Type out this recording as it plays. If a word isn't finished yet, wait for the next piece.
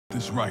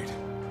this right.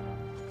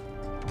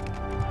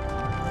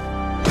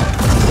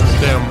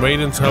 Damn,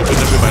 Raiden's helping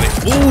everybody.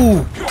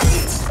 Ooh!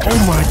 Oh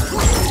my...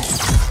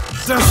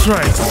 That's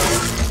right!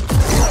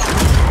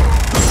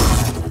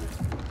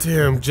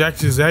 Damn,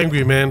 Jax is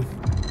angry, man.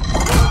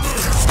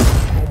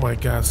 Oh my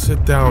god,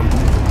 sit down.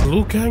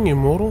 Liu Kang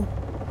immortal?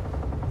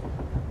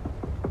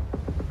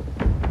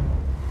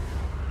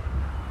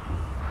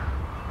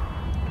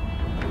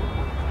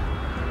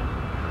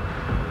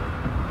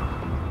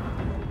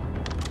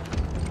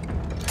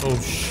 Oh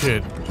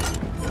shit.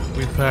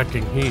 We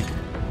packing heat.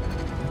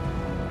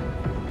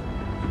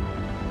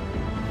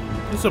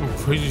 There's some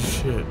crazy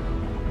shit.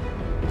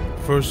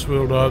 First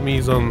World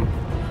Armies on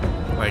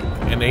like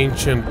an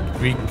ancient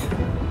Greek.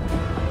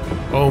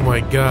 Oh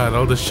my god,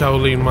 all the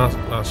Shaolin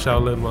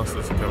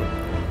masters are coming.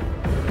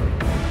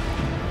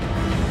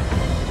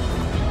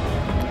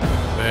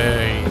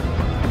 Hey,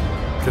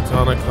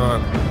 Katana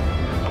Khan.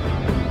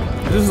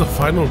 This is the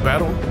final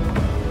battle?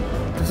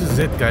 This is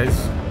it, guys.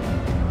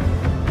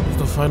 This is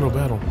the final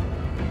battle.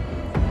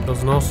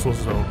 Those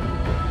nostrils though.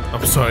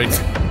 I'm sorry.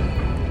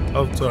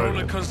 I'm sorry.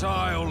 Kronika's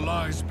Isle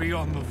lies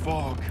beyond the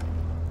fog.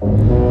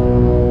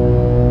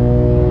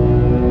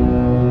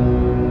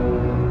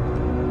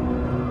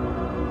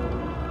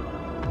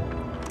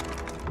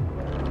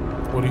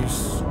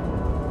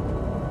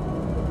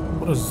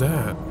 What is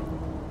that?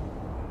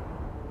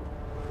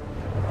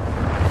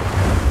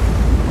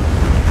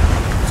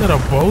 Is that a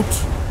boat?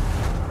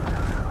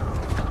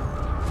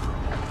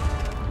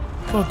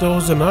 I thought that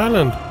was an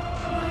island.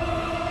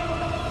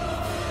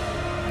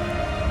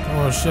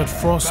 Oh shit,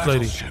 Frost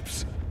Lady.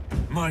 Battleships.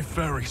 My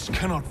ferries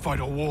cannot fight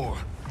a war.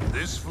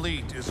 This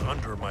fleet is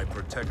under my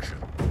protection.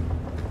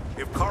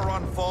 If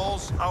Charon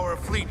falls, our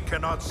fleet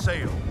cannot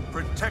sail.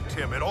 Protect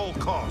him at all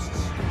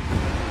costs.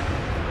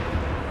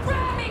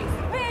 Ramming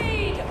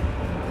speed!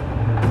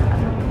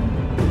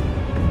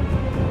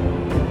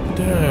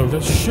 Damn,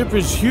 that ship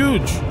is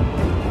huge.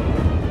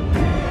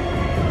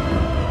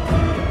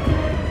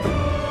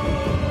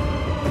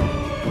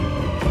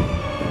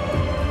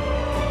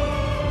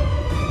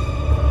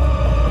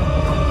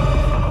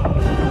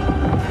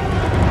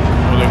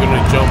 Oh, they're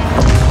gonna jump.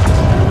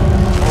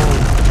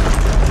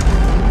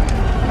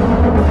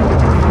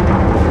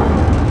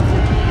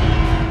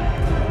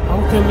 How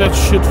can that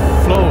shit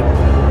float?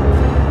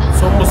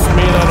 It's almost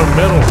made out of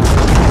metal.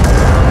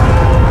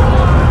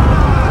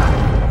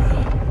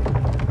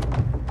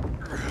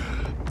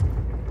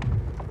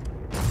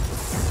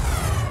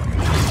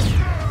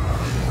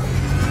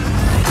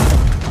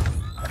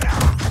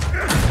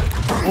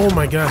 Oh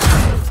my gosh.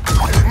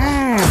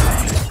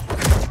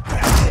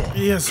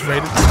 Yes,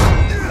 Raiden.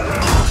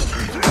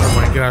 Oh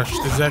my gosh,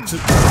 this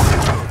exit.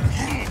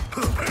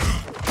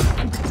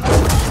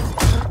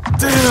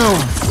 Damn!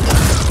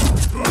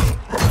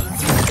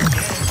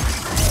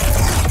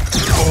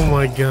 Oh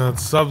my god,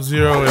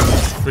 Sub-Zero and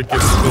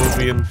freaking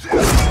Scorpion.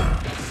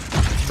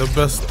 The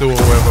best duo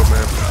ever,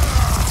 man.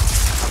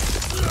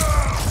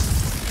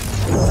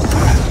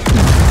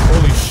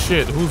 Holy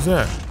shit, who's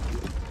that?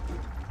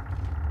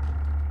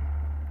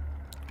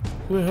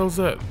 Who the hell's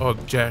that? Oh,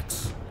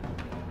 Jax.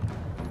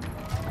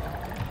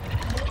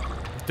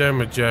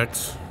 Damn it,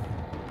 Jax.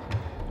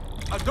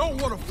 I don't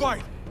want to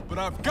fight, but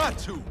I've got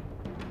to.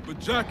 For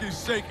Jackie's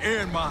sake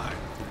and mine.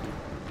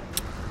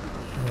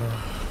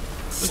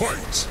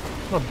 Fight!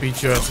 I'll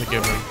beat your ass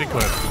again, man. Think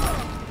about it.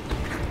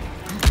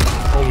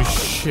 Holy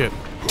shit.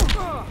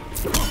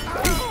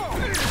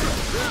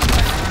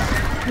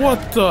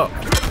 What the?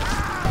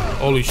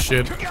 Holy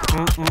shit.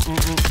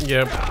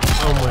 Yep.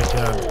 Oh my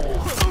god.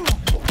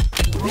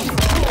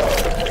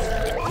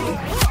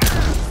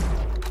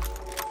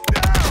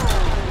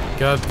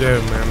 God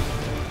damn, man.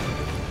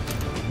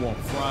 Want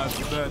fries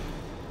with that?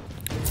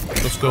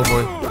 Let's go,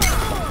 boy.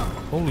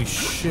 Holy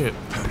shit.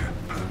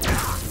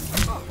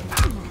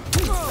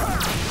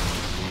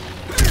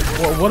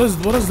 What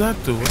does that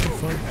do? What the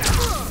fuck?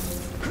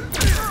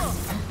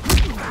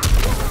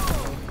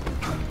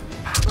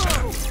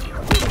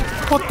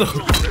 What the?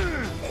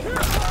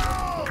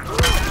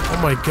 Oh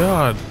my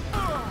god.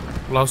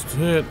 Last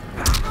hit.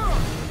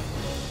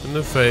 In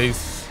the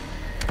face.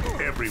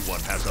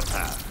 Everyone has a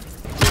path.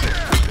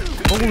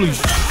 Holy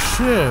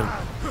shit.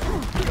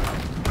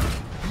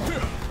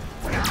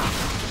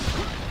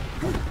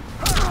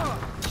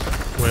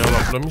 Well,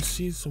 let me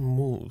see some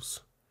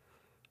moves.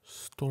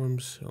 Storm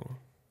Hill.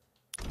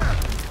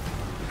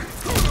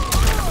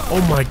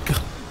 Oh my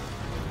god.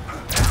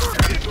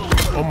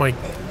 Oh my.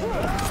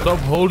 Stop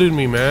holding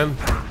me, man.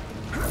 I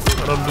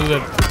don't do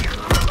that.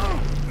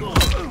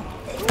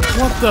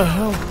 What the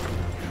hell?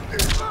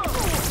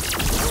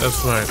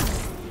 That's right.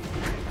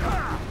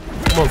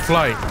 Come on,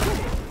 fly.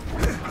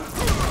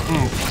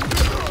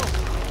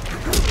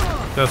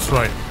 That's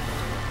right.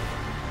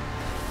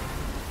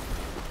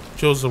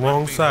 Chose the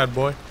wrong side,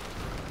 boy.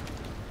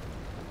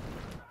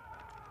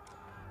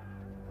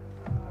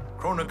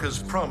 Kronika's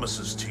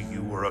promises to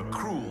you were a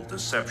cruel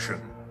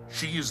deception.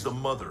 She is the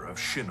mother of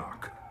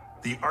Shinnok,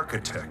 the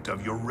architect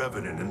of your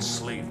revenant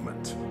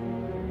enslavement.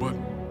 But...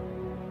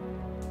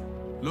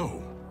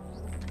 no.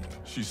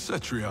 She's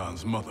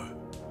Cetrion's mother.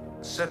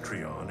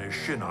 Cetrion is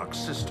Shinnok's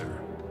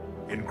sister.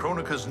 In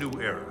Kronika's new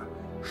era,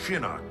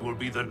 Shinnok will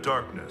be the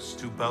darkness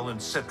to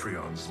balance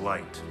Cetrion's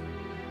light.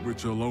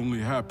 Which will only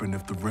happen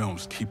if the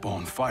realms keep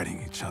on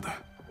fighting each other.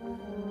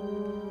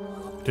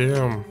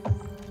 Damn.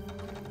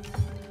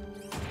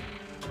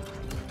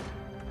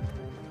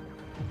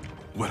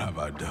 What have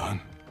I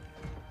done?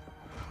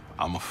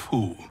 I'm a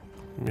fool.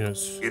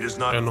 Yes. It is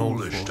not and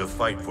foolish awful. to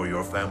fight for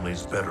your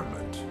family's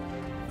betterment.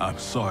 I'm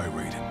sorry,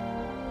 Raiden.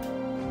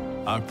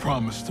 I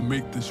promise to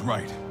make this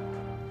right.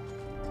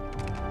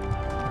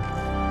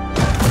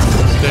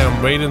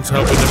 Damn, Raiden's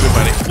helping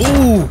everybody.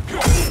 Ooh!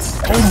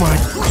 Oh my.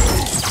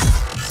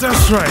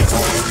 That's right.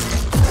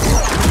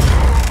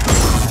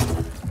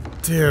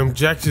 Damn,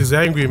 Jax is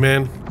angry,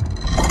 man.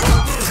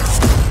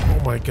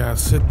 Oh my god,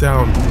 sit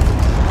down.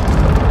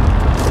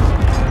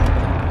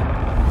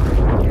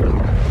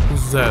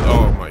 Who's that?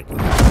 Oh my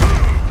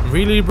god.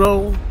 Really,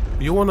 bro?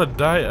 You wanna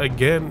die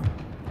again?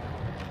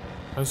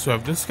 I swear,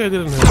 if this guy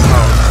didn't have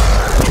power.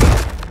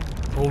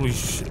 Holy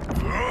shit.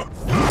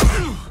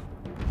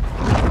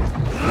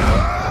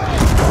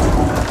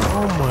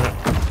 Oh my.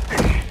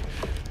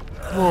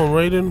 Come on,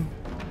 Raiden.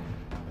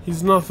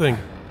 He's nothing.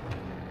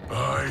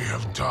 I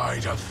have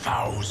died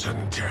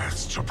 1,000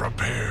 deaths to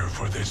prepare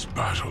for this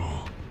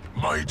battle.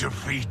 My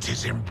defeat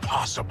is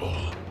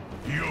impossible.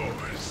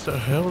 Yours. The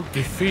hell?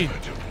 Defeat?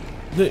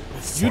 You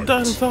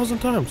died 1,000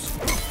 times.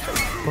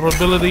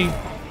 Probability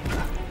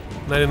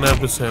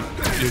 99%.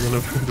 You're gonna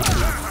be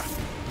defeated.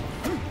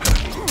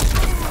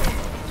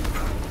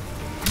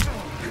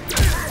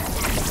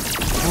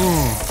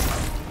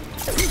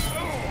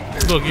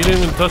 Look, you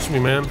didn't even touch me,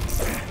 man.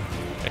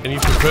 And you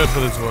prepared for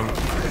this one.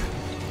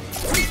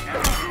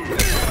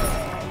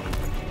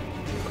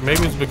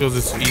 Maybe it's because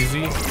it's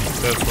easy.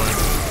 That's fine.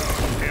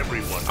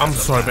 I'm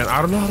sorry, man.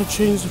 I don't know how to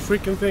change the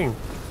freaking thing.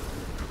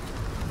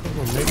 Hold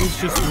on, maybe it's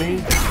just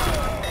me.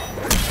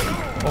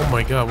 Oh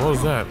my god, what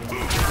was that?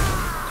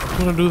 I'm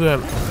gonna do that.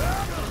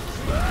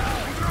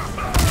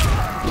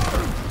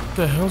 What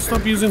the hell?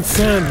 Stop using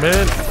sand,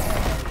 man.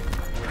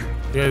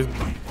 You guys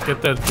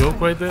get that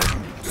joke right there?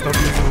 Stop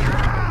using.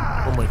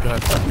 Oh my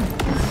god.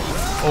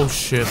 Oh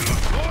shit.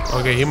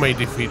 Okay, he might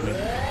defeat me.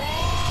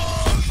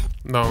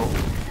 No,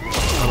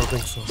 I don't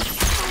think so.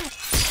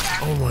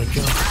 Oh my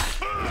god.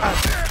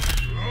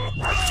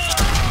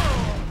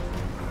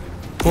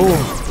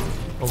 Boom.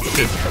 Oh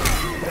shit.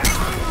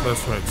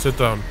 That's right. Sit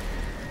down.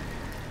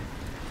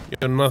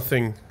 You're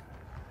nothing.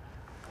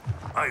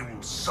 I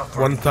will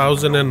suffer.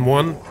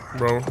 1001,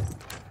 bro.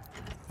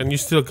 And you're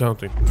still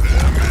counting.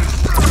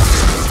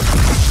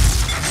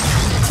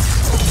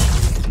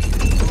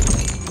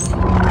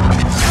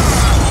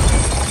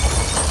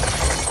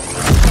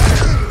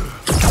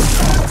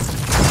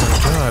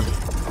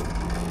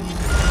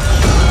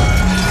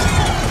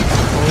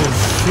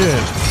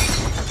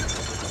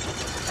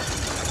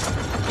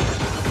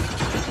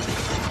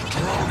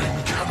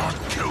 Drowning cannot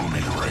kill me,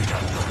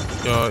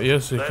 Raiden.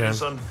 Yes, it That can.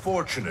 is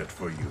unfortunate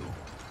for you.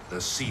 The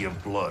sea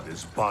of blood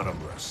is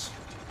bottomless.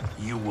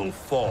 You will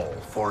fall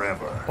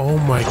forever. Oh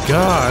my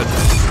god.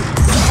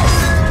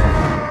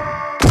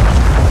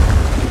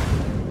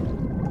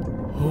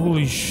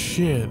 Holy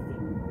shit.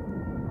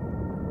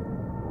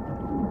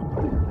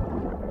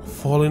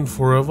 Falling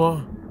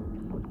forever?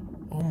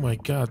 Oh my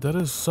god, that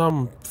is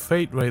some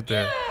fate right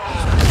there.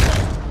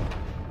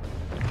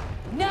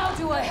 Now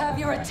do I have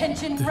your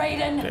attention,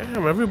 Raiden?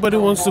 Damn, everybody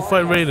wants to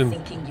fight Raiden.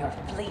 Thinking your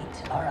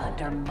fleet are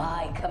under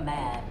my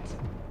command.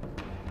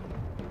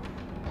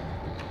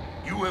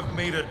 You have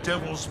made a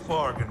devil's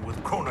bargain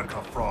with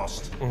Kronika,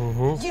 Frost.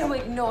 You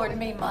ignored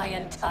me my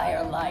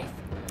entire life.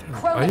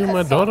 Are you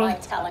my Kronika saw daughter? my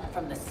talent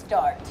from the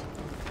start.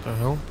 The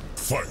hell?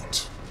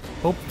 Fight.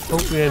 Hope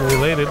we ain't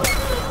related.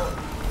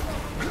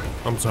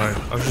 I'm sorry,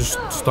 I'll just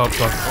stop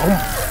talking. Oh.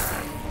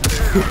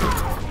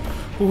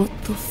 What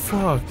the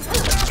fuck?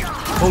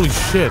 Holy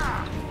shit.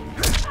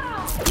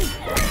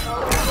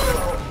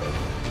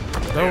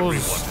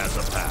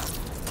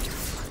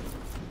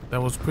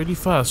 That was pretty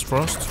fast,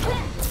 Frost.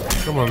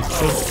 Come on,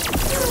 just.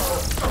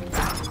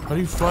 How do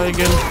you fly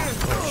again?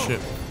 Oh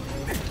shit.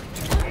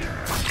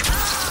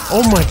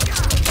 Oh my.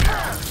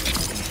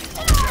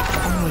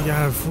 Oh my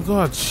god, I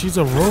forgot. She's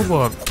a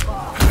robot.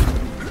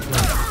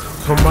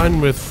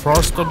 Combined with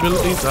Frost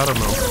abilities? I don't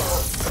know.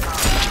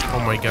 Oh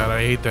my god,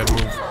 I hate that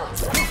move.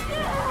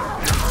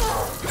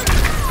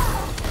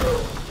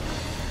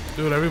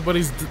 Dude,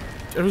 everybody's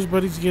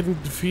getting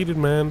defeated,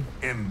 man.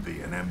 Envy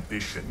and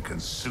ambition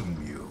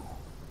consume you.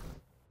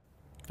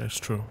 That's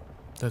true.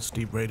 That's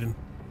deep, Raiden.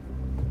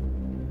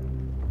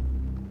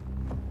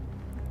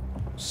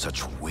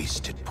 Such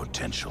wasted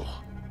potential.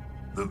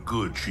 The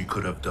good she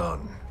could have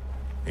done.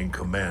 In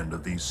command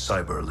of these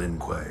cyber Lin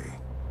Kuei.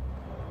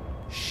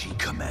 She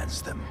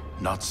commands them,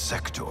 not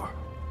Sector.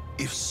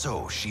 If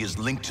so, she is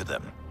linked to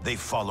them. They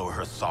follow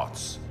her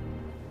thoughts.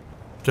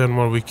 Then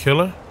will we kill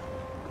her?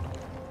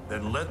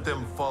 Then let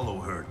them follow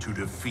her to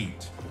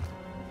defeat.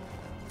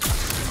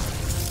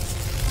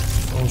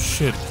 Oh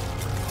shit.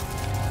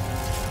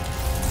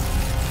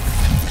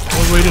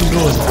 What Raiden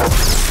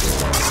doing?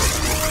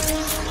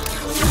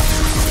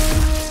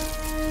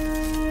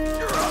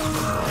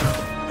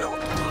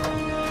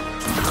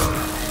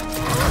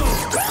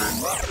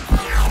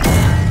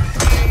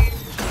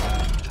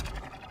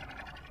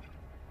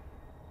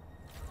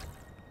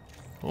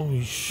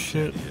 Holy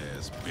shit.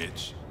 Yes,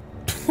 bitch.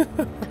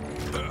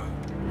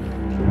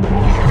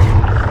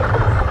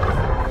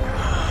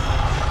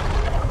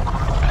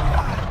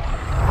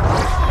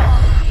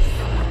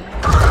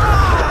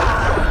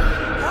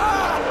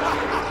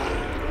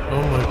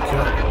 Oh my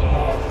god.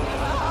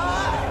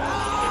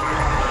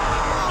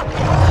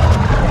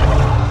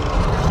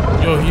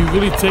 Yo, he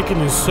really taking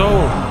his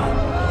soul.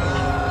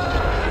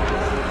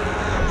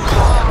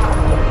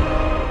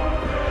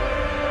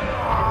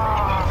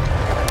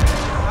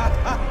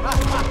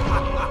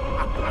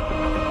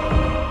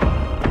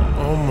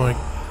 Oh my...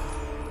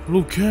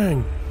 Liu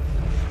Kang.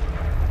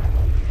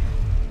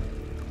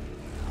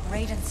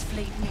 Raiden's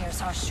fleet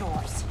nears our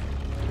shores.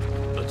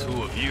 The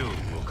two of you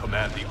will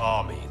command the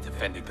army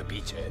defending the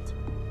beachhead.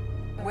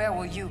 Where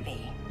will you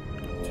be?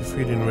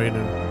 Defeating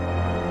Raiden.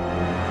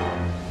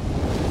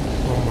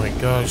 Oh my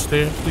gosh,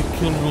 they actually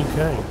killed Liu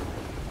Kang.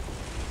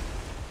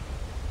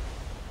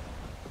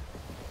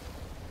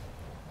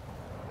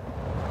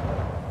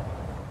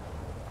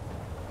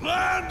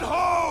 Land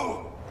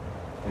ho!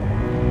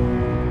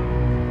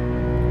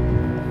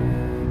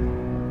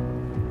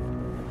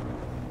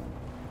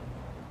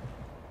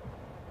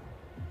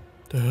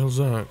 The hell's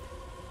that?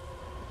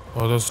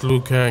 Oh, that's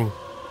Liu Kang.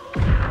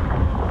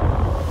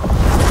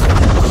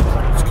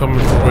 It's coming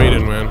from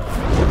Raiden, man.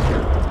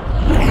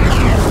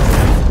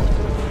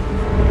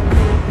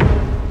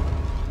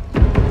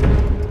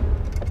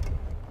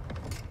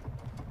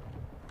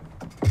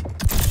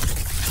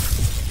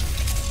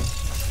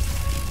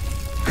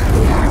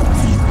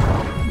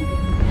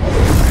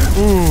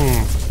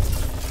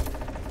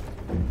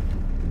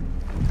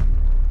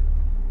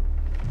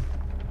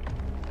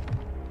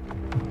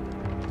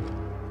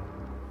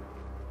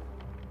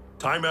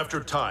 Time after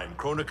time,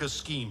 Kronika's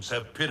schemes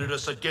have pitted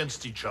us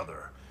against each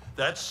other.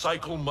 That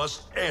cycle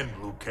must end,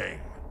 Liu Kang.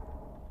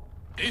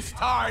 This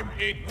time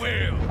it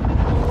will.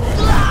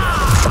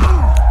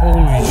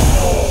 Holy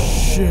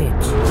shit.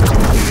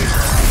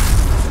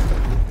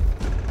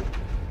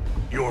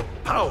 Your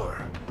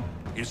power.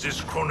 Is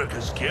this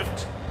Kronika's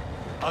gift?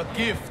 A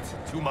gift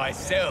to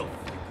myself,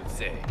 you could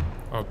say.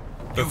 Oh,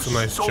 that's a You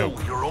nice stole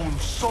joke. your own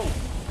soul.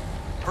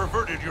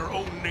 Perverted your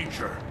own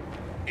nature.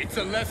 It's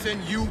a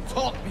lesson you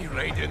taught me,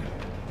 Raiden.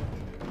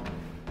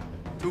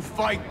 To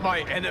fight my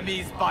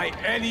enemies by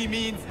any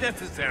means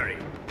necessary.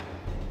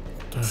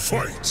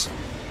 Fight.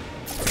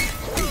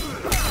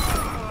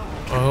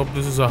 I hope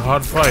this is a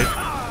hard fight.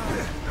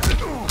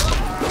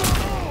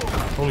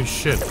 Holy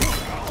shit.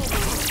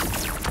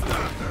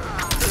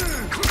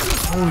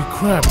 Holy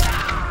crap.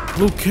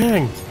 Liu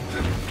Kang.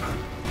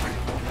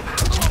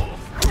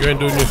 You ain't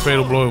doing your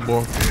fatal blow,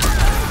 boy.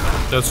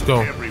 Let's go.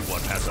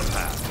 Everyone has a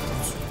path.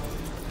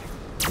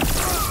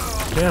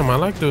 Damn, I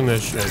like doing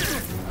that shit.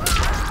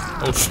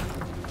 Oh shit.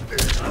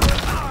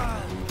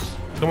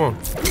 Come on.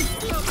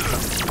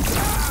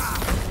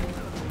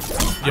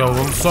 Yo,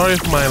 I'm sorry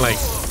if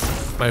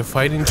my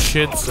fighting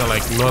shits are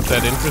like not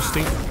that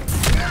interesting.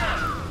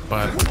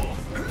 But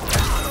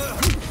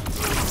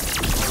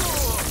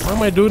why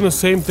am I doing the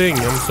same thing?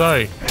 I'm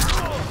sorry.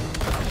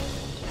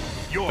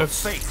 Your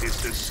fate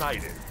is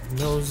decided.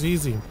 No, it's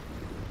easy.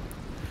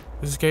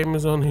 This game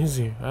is on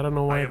easy. I don't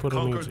know I why I have put it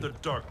on conquered easy. the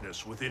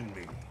darkness within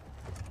me.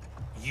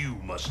 You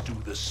must do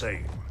the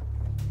same.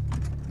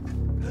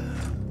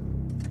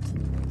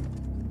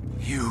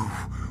 You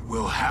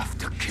will have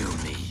to kill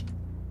me.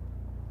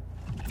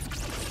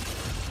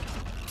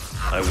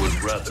 I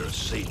would rather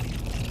save you.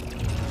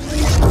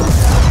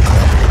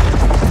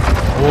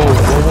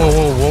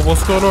 Whoa,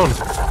 what's going on?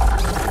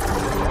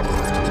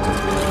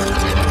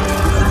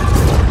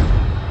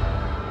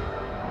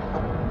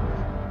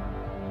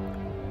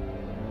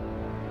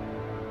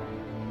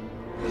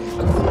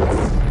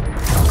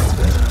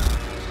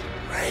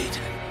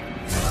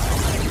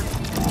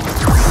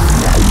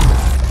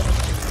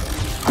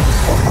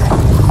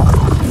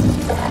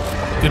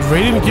 Did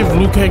Raiden give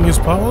Liu Kang his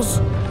powers?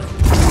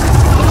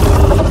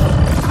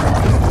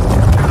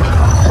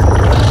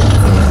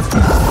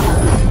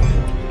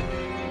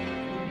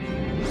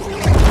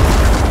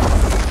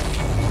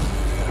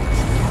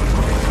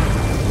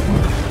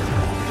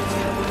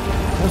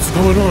 What's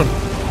going on?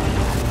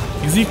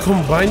 Is he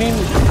combining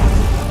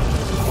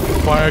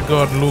Fire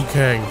God Liu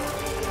Kang?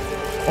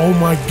 Oh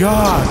my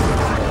god!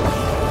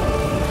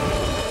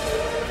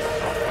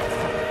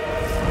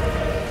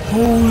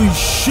 Holy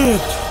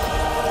shit!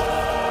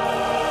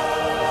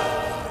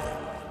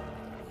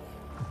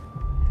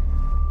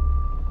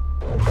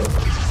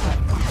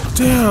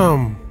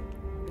 Damn!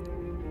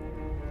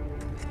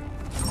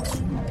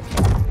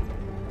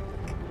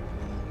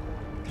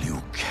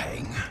 Liu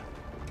Kang?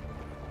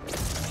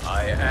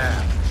 I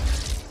am.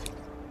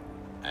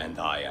 And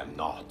I am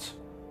not.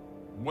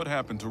 What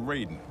happened to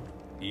Raiden?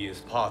 He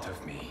is part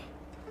of me.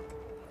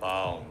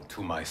 Bound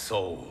to my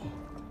soul.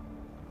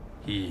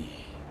 He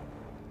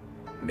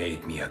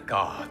made me a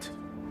god.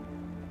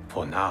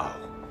 For now,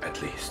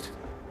 at least.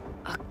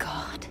 A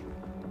god?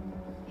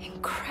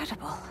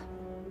 Incredible.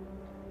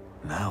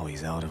 Now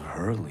he's out of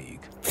her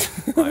league.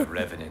 my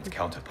revenant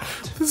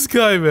counterpart. This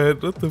guy, man,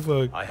 what the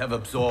fuck? I have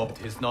absorbed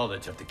his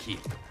knowledge of the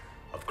keep,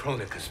 of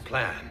Kronika's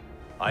plan.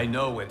 I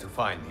know where to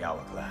find the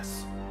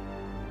hourglass.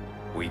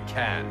 We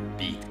can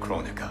beat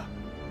Kronika.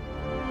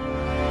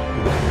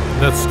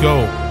 Let's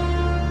go.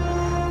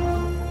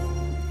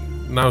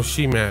 Now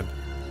she mad,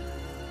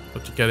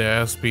 but you get your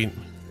ass beat.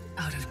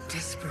 Out of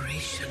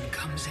desperation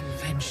comes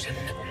invention.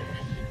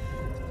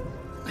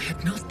 I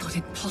had not thought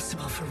it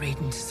possible for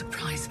Raiden to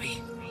surprise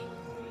me.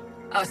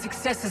 Our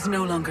success is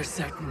no longer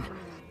certain.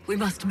 We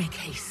must make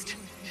haste.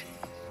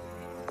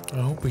 I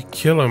hope we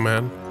kill him,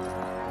 man.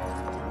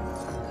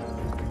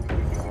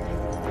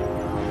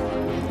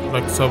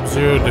 Like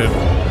Sub-Zero did.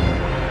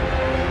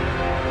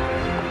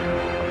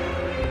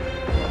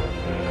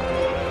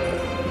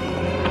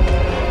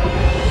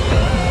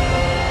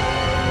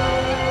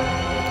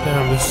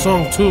 Damn, this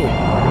song too.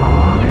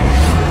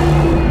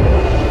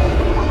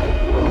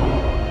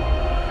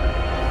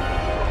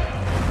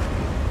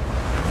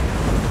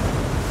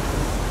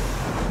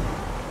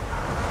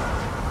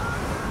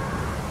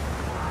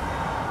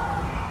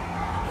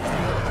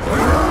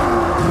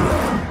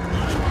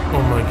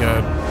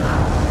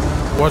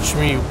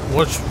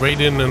 Watch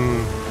Raiden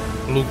and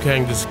Liu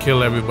Kang just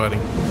kill everybody.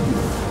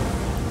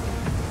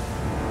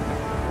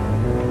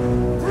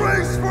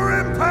 Brace for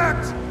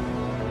impact!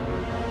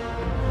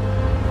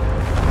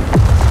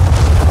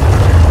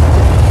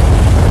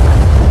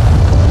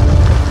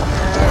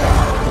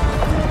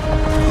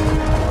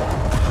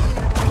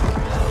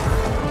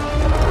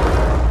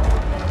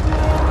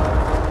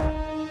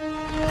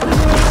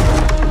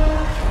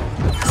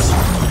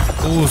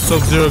 Ooh,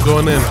 Sub-Zero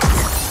going in.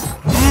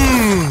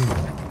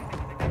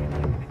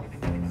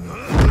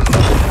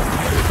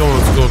 Come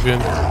on,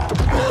 Scorpion.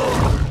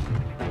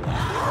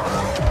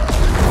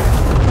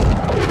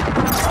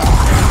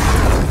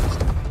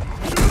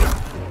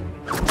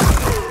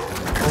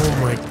 Oh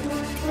my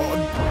god.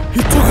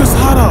 He took his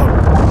hat out.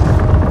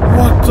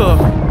 What the?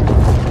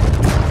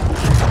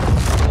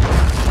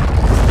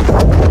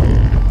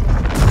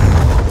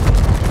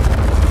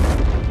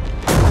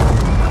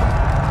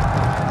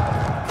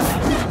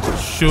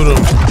 Shoot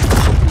him.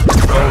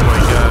 Oh my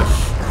gosh.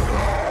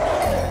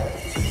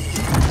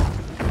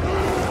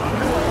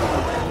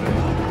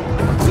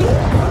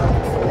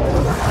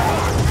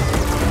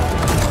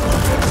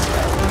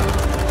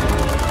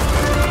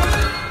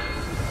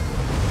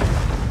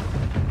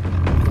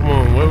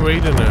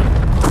 Raiden at?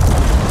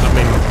 I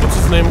mean, what's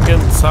his name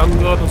again? Sun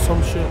God or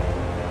some shit?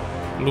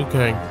 Liu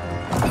Kang.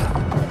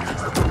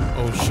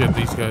 Oh shit,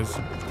 these guys.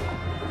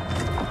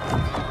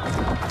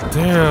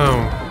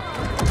 Damn.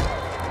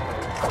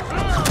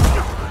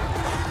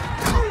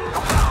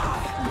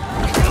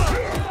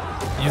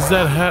 Use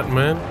that hat,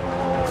 man.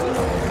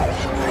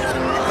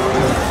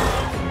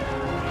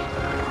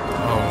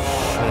 Oh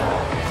shit.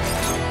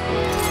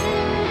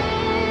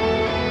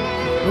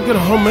 Look at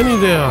how many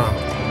there are.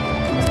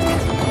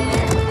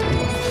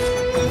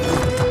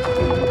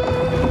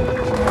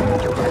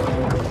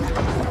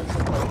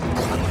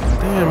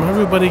 Damn,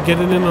 everybody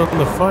getting in on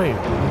the fight.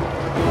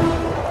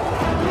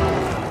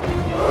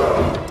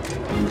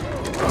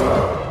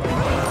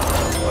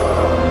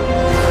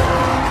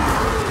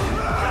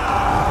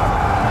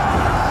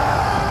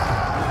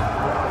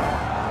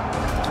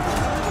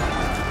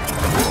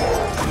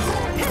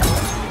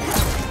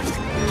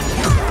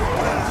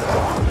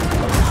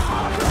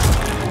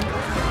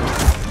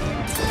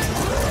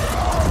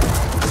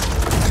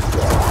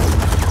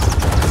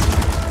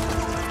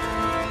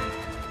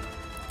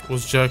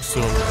 What's Jack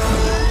soon?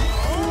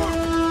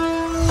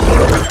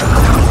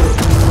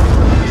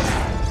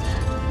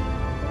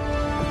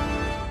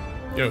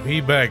 Yo, he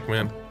back,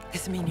 man.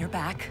 Does it mean you're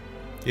back?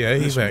 Yeah,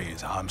 he's back.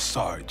 Means I'm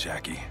sorry,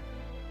 Jackie.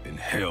 And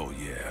hell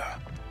yeah,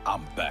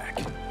 I'm back.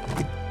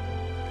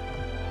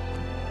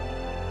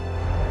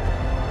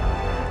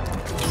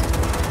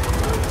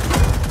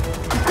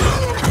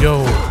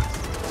 Yo.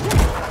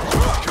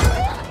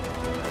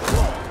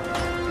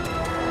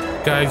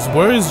 Guys,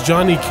 where is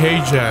Johnny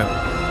Cage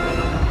at?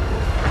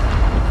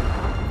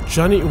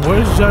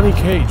 Where's Johnny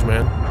Cage,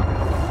 man?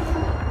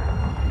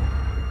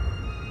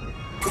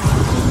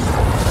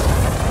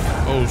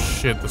 Oh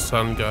shit, the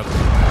sun got him.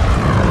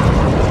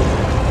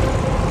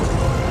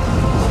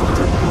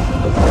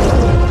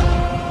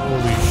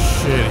 Holy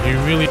shit, he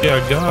really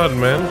got God,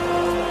 man.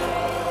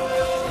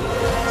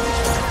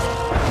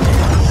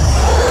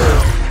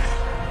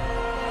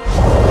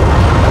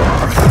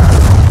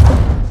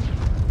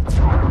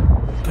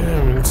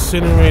 Damn,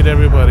 incinerate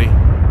everybody.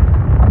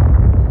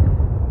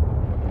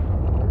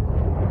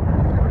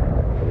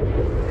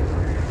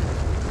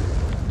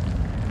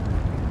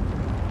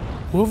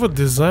 Whoever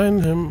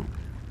designed him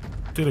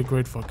did a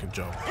great fucking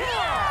job.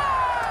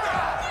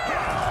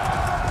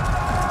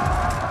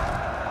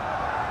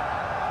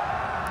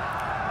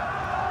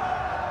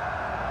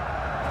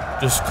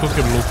 Just cook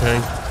him, Liu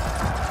Kang.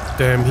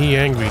 Damn, he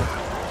angry.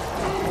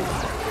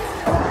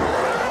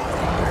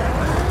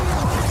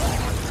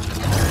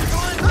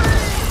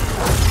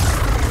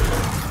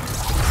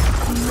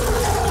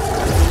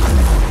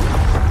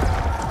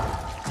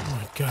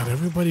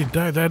 Everybody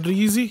died that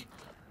easy?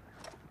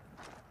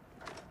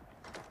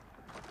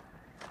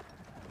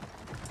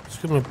 He's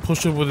gonna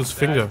push it with his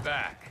finger.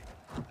 Back.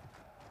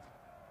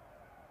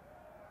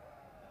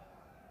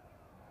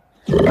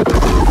 Yeah,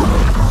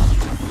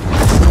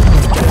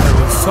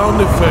 the sound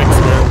effects,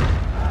 man.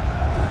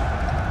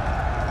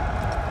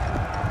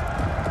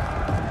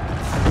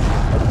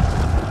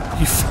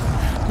 He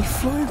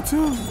flying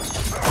too.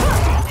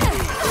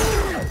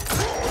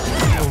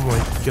 Oh my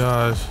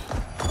gosh.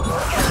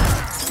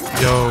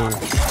 Yo.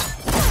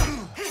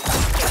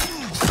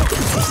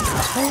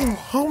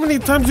 How many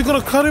times you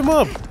gonna cut him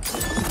up?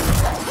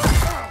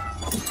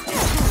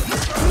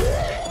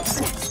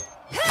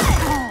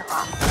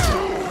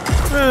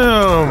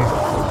 Damn.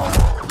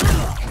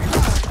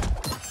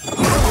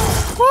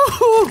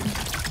 Woohoo!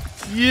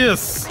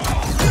 Yes.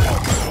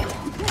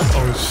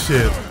 Oh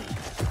shit.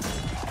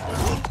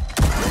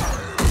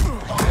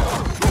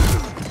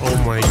 Oh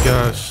my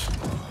gosh.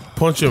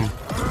 Punch him.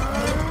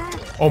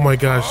 Oh my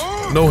gosh.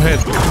 No head.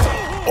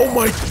 Oh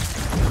my.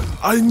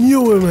 I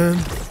knew it, man.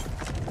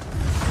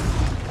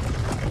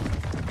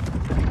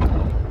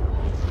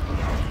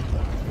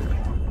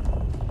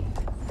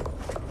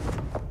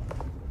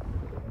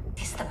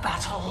 Is the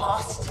battle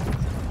lost?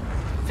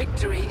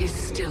 Victory is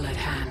still at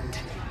hand.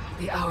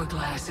 The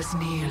hourglass is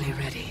nearly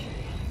ready.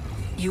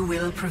 You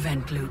will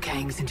prevent Liu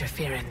Kang's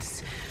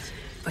interference,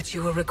 but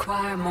you will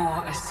require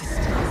more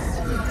assistance.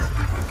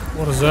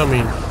 What does that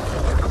mean?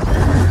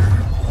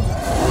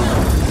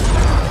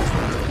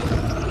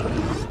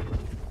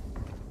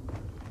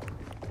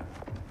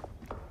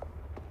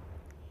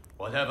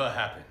 Whatever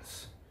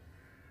happens,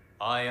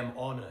 I am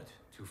honored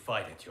to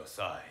fight at your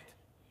side.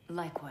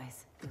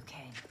 Likewise, Liu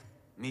Kang.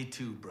 Me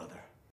too, brother.